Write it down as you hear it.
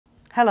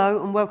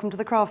Hello and welcome to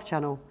the Crafts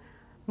channel.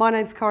 My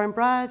name's Corinne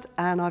Bradd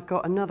and I've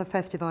got another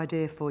festive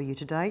idea for you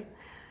today.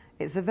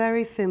 It's a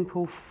very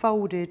simple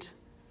folded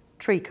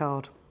tree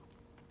card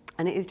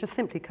and it is just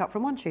simply cut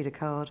from one sheet of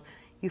card.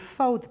 You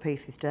fold the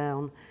pieces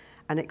down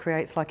and it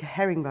creates like a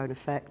herringbone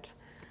effect.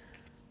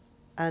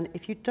 And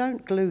if you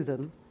don't glue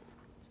them,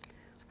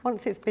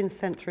 once it's been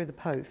sent through the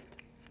post,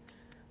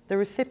 the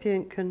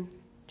recipient can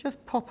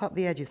just pop up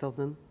the edges of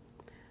them.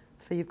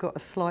 So you've got a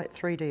slight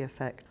 3D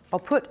effect. I'll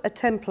put a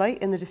template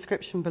in the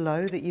description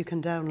below that you can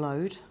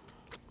download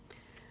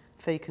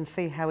so you can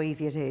see how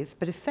easy it is.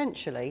 But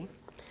essentially,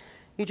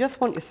 you just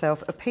want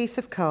yourself a piece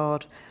of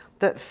card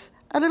that's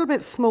a little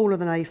bit smaller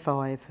than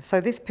A5. So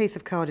this piece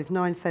of card is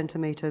 9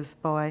 centimetres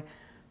by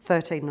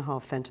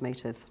 13.5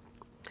 centimetres.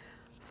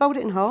 Fold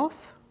it in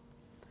half,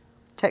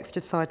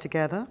 textured side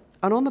together,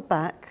 and on the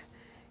back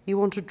you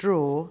want to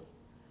draw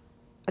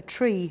a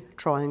tree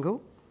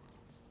triangle.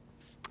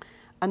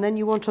 And then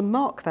you want to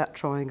mark that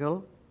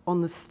triangle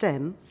on the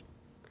stem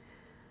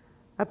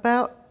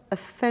about 1.5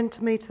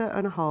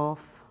 centimetres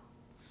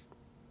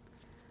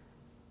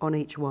on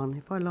each one.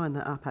 If I line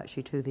that up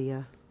actually to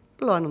the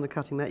line on the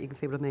cutting mat, you can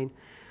see what I mean.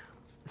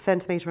 1.5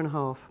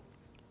 centimetres.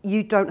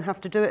 You don't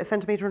have to do it 1.5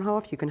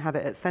 centimetres. You can have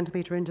it at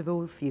centimetre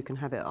intervals. You can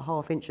have it at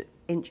half-inch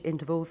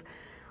intervals.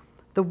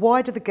 The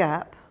wider the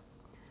gap,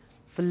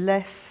 the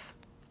less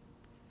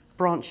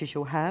branches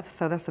you'll have.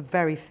 So that's a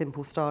very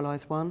simple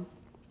stylised one.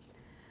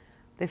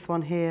 This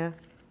one here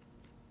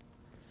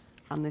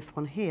and this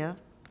one here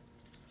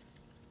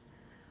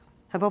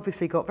have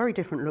obviously got very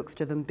different looks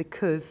to them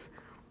because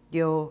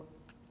your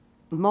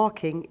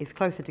marking is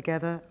closer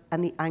together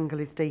and the angle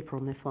is deeper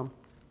on this one.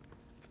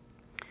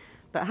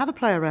 But have a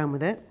play around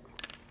with it.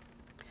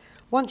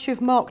 Once you've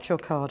marked your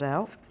card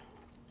out,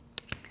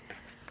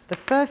 the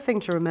first thing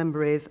to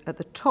remember is at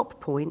the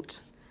top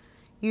point,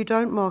 you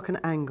don't mark an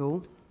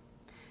angle.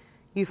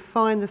 You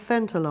find the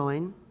centre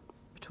line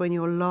between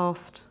your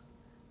last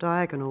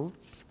diagonal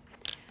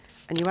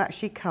and you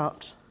actually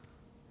cut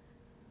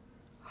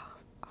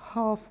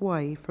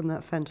halfway from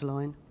that centre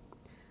line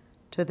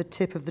to the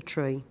tip of the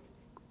tree,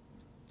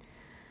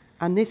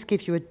 and this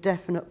gives you a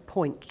definite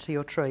point to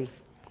your tree.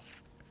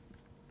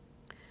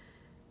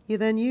 You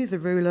then use a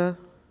ruler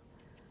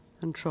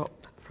and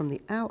chop from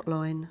the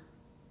outline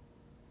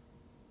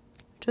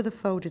to the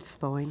folded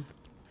spine.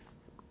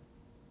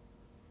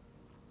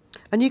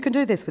 And you can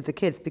do this with the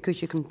kids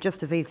because you can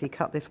just as easily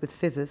cut this with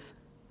scissors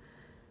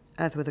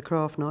as with a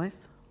craft knife.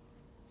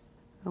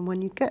 And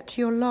when you get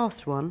to your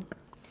last one,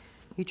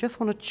 you just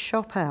want to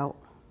chop out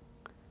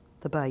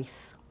the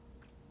base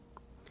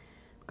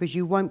because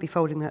you won't be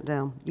folding that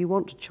down. You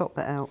want to chop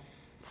that out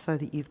so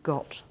that you've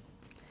got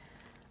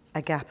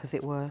a gap, as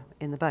it were,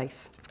 in the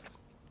base.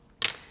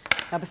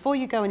 Now, before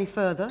you go any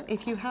further,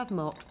 if you have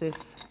marked this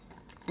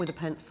with a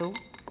pencil,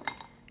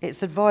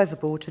 it's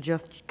advisable to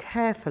just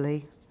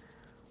carefully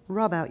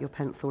rub out your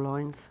pencil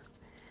lines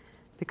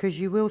because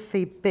you will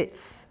see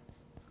bits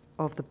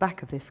of the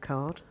back of this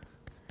card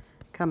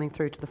coming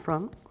through to the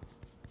front,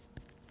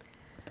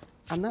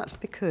 and that's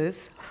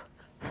because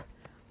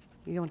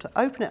you want to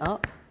open it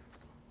up,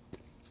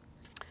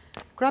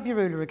 grab your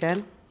ruler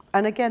again,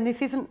 and again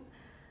this isn't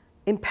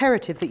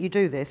imperative that you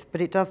do this, but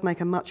it does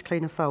make a much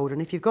cleaner fold,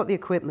 and if you've got the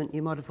equipment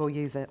you might as well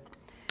use it.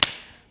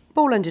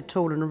 Ball-ended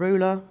tool and a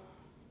ruler,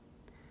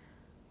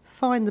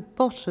 find the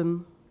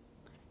bottom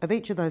of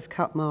each of those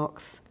cut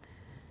marks,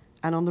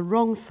 and on the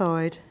wrong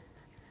side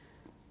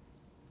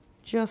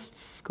just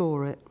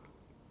score it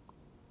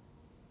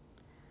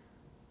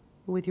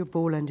with your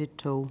ball-ended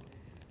tool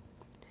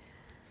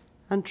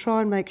and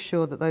try and make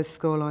sure that those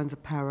score lines are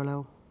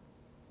parallel,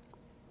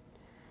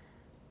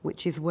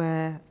 which is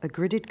where a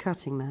gridded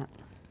cutting mat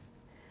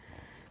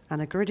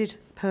and a gridded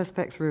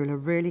perspex ruler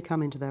really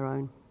come into their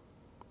own.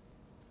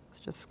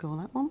 Let's just score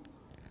that one.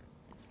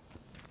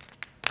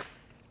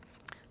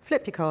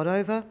 Flip your card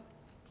over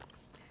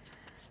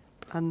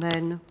and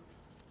then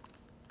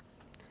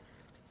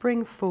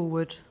bring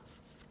forward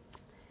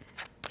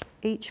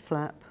each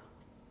flap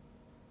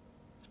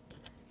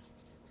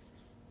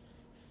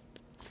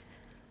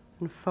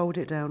and fold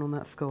it down on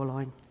that score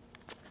line.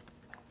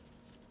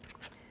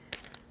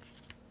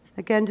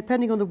 Again,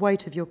 depending on the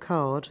weight of your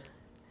card,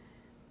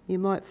 you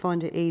might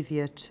find it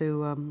easier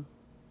to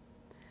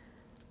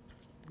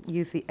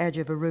use the edge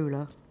of a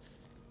ruler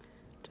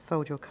to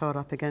fold your card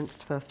up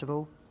against first of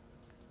all.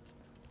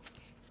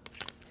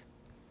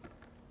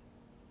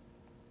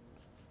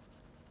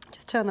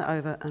 Turn that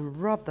over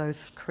and rub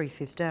those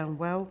creases down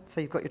well so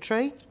you've got your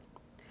tree.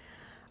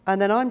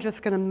 And then I'm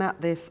just going to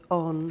mat this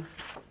on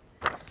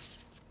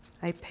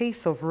a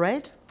piece of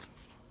red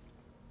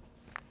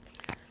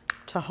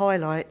to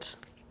highlight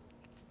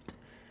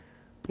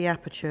the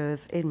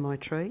apertures in my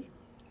tree.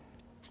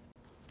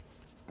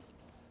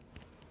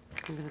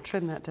 I'm going to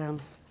trim that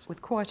down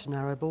with quite a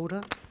narrow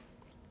border.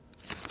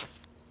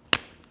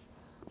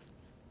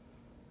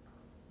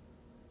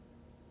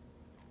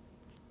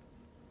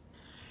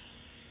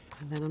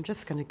 And then I'm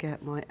just going to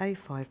get my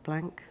A5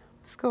 blank,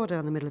 score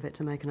down the middle of it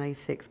to make an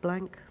A6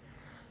 blank.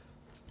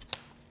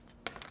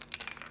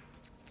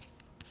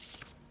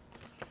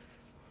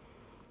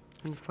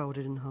 and fold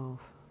it in half.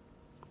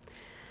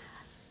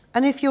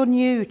 And if you're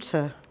new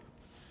to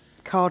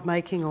card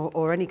making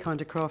or any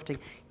kind of crafting,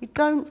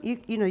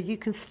 you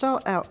can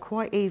start out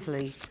quite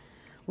easily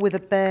with a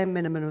bare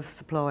minimum of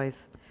supplies.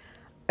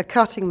 A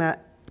cutting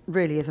mat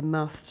really is a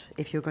must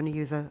if you're going to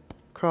use a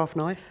craft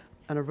knife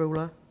and a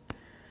ruler.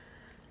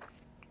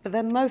 But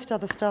then most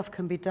other stuff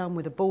can be done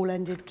with a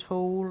ball-ended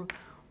tool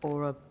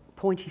or a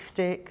pointy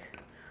stick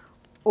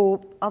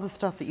or other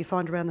stuff that you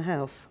find around the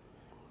house.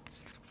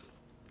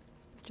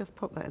 Let's just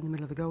pop that in the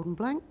middle of a golden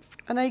blank.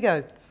 And there you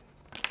go.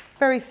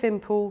 Very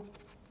simple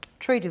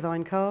tree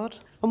design card.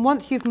 And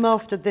once you've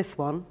mastered this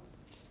one,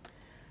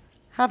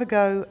 have a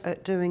go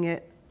at doing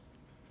it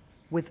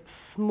with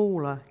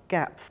smaller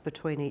gaps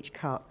between each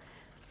cut.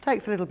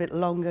 Takes a little bit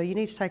longer. You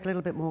need to take a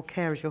little bit more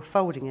care as you're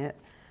folding it,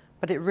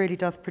 but it really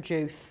does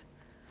produce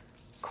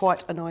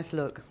quite a nice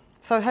look.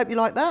 So I hope you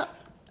like that.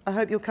 I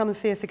hope you'll come and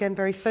see us again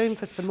very soon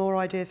for some more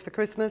ideas for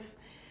Christmas.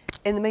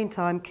 In the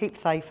meantime, keep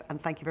safe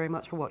and thank you very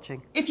much for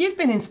watching. If you've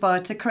been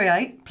inspired to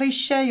create, please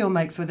share your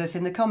makes with us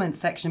in the comments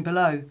section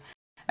below.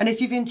 And if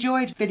you've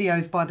enjoyed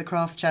videos by the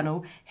Crafts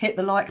channel, hit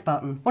the like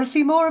button. Want to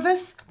see more of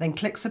us? Then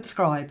click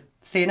subscribe.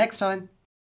 See you next time.